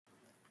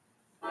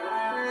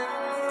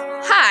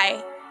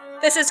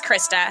This is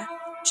Krista,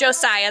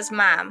 Josiah's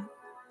mom.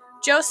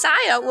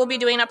 Josiah will be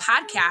doing a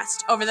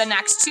podcast over the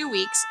next 2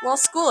 weeks while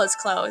school is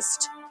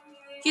closed.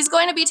 He's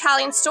going to be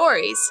telling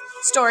stories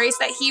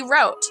that he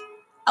wrote.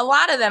 A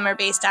lot of them are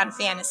based on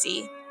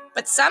fantasy,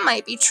 but some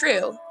might be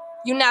true.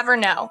 You never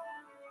know.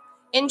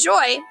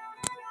 Enjoy!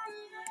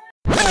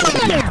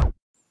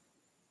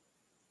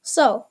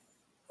 So,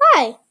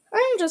 hi,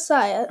 I'm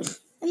Josiah,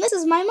 and this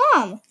is my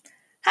mom.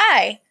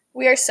 Hi,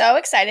 we are so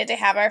excited to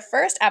have our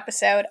first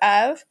episode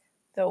of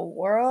The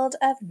World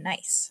of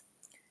Nice.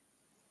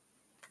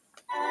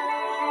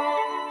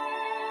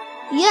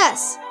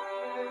 Yes,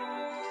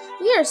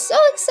 we are so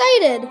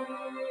excited.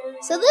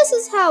 So this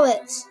is how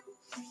it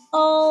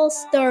all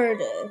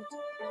started.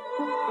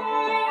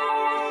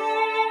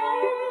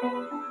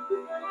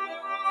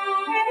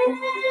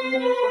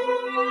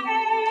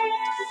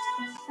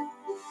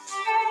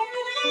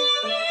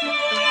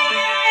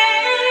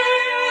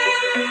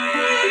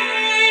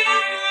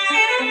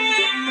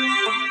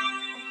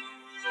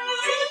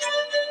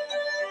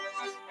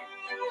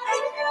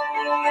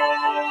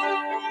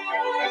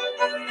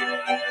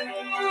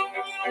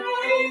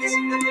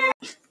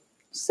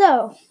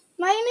 So,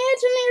 my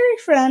imaginary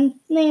friend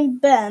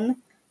named Ben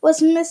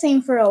was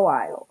missing for a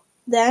while.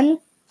 Then,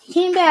 he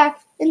came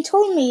back and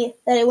told me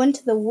that he went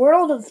to the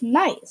world of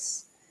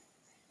nice.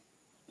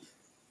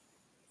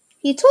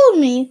 He told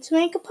me to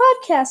make a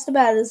podcast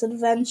about his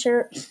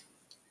adventure,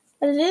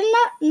 but I did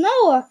not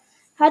know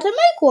how to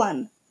make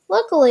one.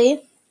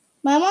 Luckily,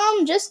 my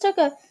mom just took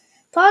a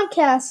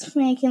podcast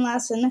making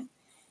lesson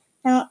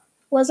and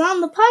was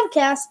on the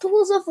podcast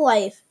Tools of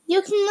Life.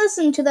 You can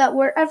listen to that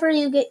wherever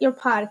you get your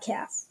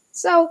podcasts.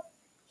 So,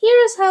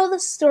 here's how the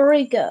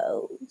story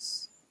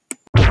goes.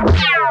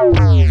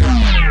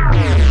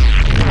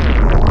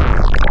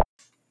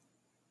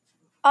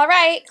 All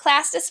right,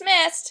 class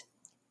dismissed.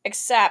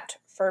 Except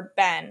for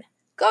Ben.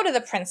 Go to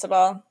the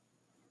principal.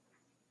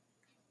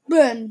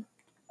 Ben,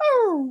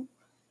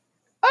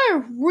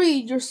 I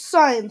read your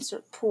science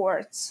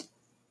reports.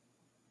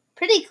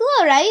 Pretty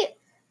cool, right?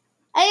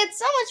 I had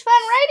so much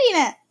fun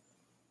writing it.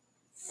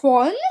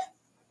 Fun?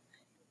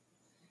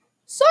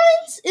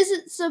 Science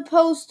isn't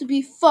supposed to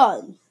be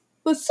fun.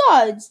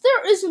 Besides,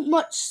 there isn't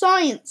much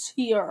science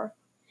here.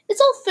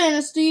 It's all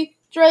fantasy,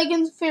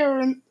 dragons,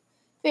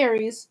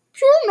 fairies,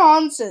 pure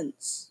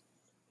nonsense.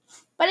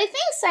 But I think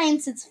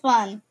science is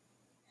fun.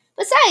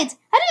 Besides,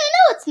 how do you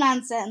know it's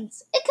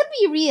nonsense? It could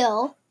be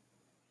real.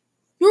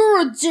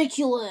 You're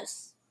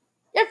ridiculous.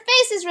 Your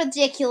face is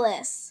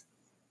ridiculous.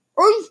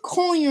 I'm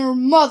calling your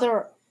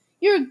mother.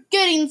 You're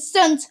getting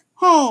sent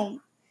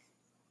home.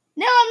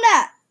 No, I'm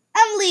not.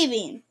 I'm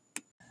leaving.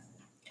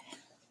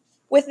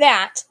 With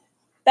that,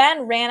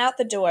 Ben ran out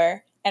the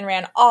door and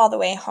ran all the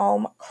way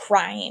home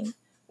crying.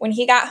 When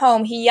he got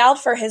home, he yelled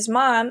for his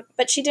mom,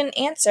 but she didn't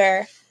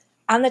answer.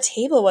 On the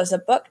table was a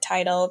book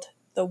titled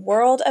The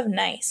World of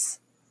Nice,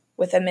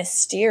 with a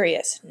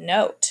mysterious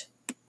note.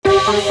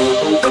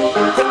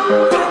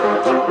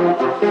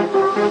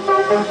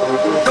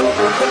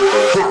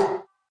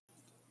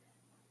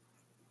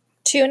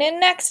 Tune in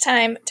next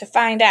time to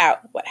find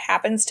out what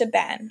happens to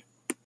Ben.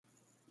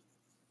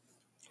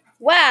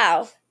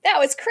 Wow, that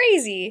was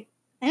crazy.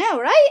 I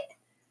know, right?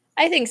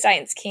 I think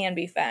science can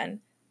be fun,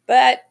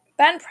 but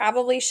Ben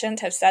probably shouldn't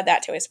have said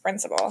that to his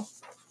principal.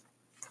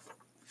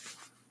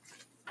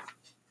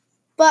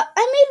 But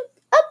I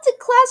made up the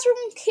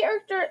classroom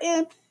character,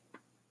 and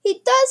he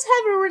does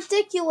have a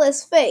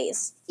ridiculous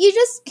face. You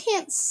just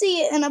can't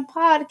see it in a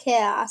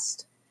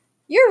podcast.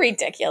 You're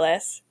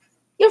ridiculous.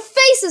 Your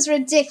face is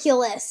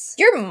ridiculous.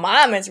 Your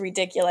mom is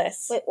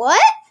ridiculous. Wait,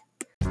 what?